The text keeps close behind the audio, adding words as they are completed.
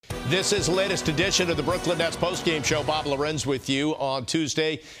This is the latest edition of the Brooklyn Nets postgame show. Bob Lorenz with you on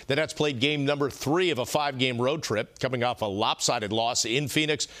Tuesday. The Nets played game number 3 of a 5-game road trip, coming off a lopsided loss in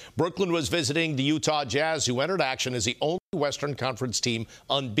Phoenix. Brooklyn was visiting the Utah Jazz, who entered action as the only Western Conference team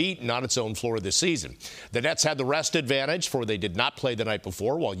unbeaten on its own floor this season. The Nets had the rest advantage, for they did not play the night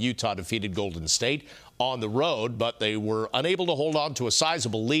before, while Utah defeated Golden State on the road, but they were unable to hold on to a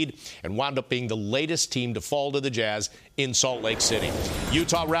sizable lead and wound up being the latest team to fall to the Jazz in Salt Lake City.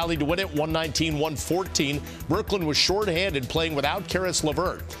 Utah rallied to win it 119-114. Brooklyn was shorthanded, playing without Karis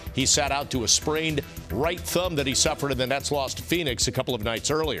LeVert. He sat out to a sprained right thumb that he suffered in the Nets' loss to Phoenix a couple of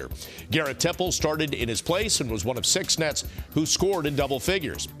nights earlier. Garrett Temple started in his place and was one of 6 Nets who scored in double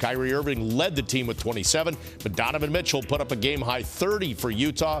figures. Kyrie Irving led the team with 27, but Donovan Mitchell put up a game-high 30 for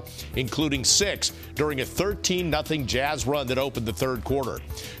Utah, including 6 during a 13-0 Jazz run that opened the third quarter.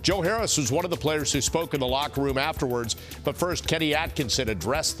 Joe Harris was one of the players who spoke in the locker room afterwards, but first, Kenny Atkinson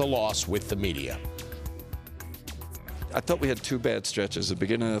addressed the loss with the media. I thought we had 2 bad stretches, the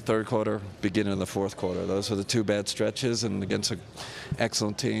beginning of the third quarter, beginning of the fourth quarter. Those were the 2 bad stretches, and against an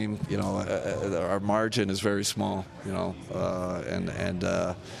excellent team, you know, our margin is very small, you know,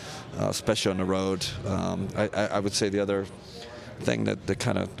 especially on the road. I would say the other thing that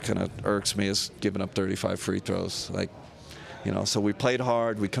kind of irks me is giving up 35 free throws. Like, you know, so we played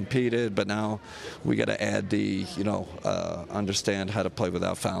hard, we competed, but now we got to add the, you know, understand how to play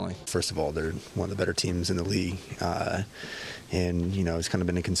without fouling. First of all, they're one of the better teams in the league. And, you know, it's kind of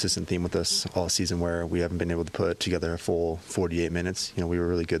been a consistent theme with us all season where we haven't been able to put together a full 48 minutes. You know, we were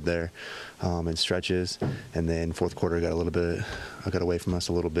really good there in stretches. And then fourth quarter got away from us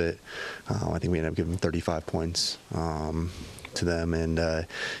a little bit. I think we ended up giving 35 points to them, and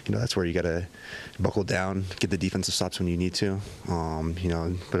you know, that's where you got to buckle down, get the defensive stops when you need to, you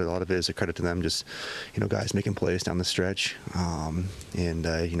know, but a lot of it is a credit to them, just, you know, guys making plays down the stretch, and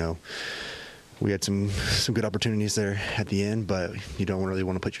you know, we had some good opportunities there at the end, but you don't really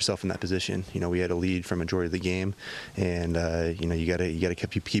want to put yourself in that position. You know, we had a lead for majority of the game, and you know, you gotta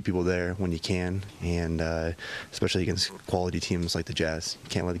keep people there when you can, and especially against quality teams like the Jazz. You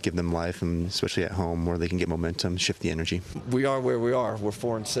can't give them life, and especially at home where they can get momentum, shift the energy. We are where we are. We're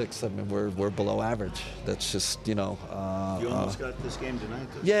 4-6. I mean, we're below average. That's just, you know. You almost got this game tonight,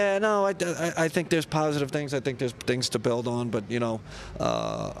 though. Yeah, no, I think there's positive things. I think there's things to build on, but you know,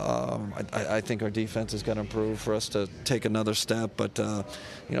 I think our defense is going to improve for us to take another step. But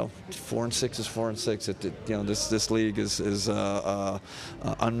you know, 4-6 is 4-6. You know, this league is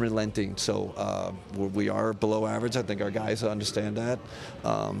unrelenting. So we are below average. I think our guys understand that,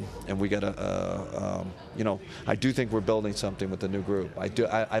 and we got to. You know, I do think we're building something with the new group.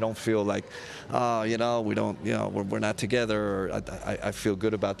 I don't feel like, you know, we don't. You know, we're not together. I feel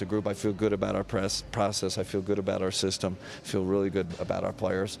good about the group. I feel good about our process. I feel good about our system. I feel really good about our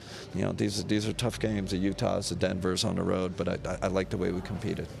players. You know, these are tough games. The Utahs, the Denvers on the road, but I like the way we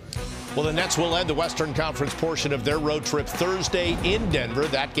competed. Well, the Nets will end the Western Conference portion of their road trip Thursday in Denver.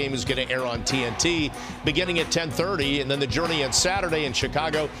 That game is going to air on TNT beginning at 10:30, and then the journey on Saturday in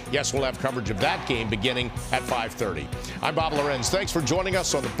Chicago. Yes, we'll have coverage of that game beginning at 5:30. I'm Bob Lorenz. Thanks for joining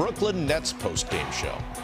us on the Brooklyn Nets postgame show.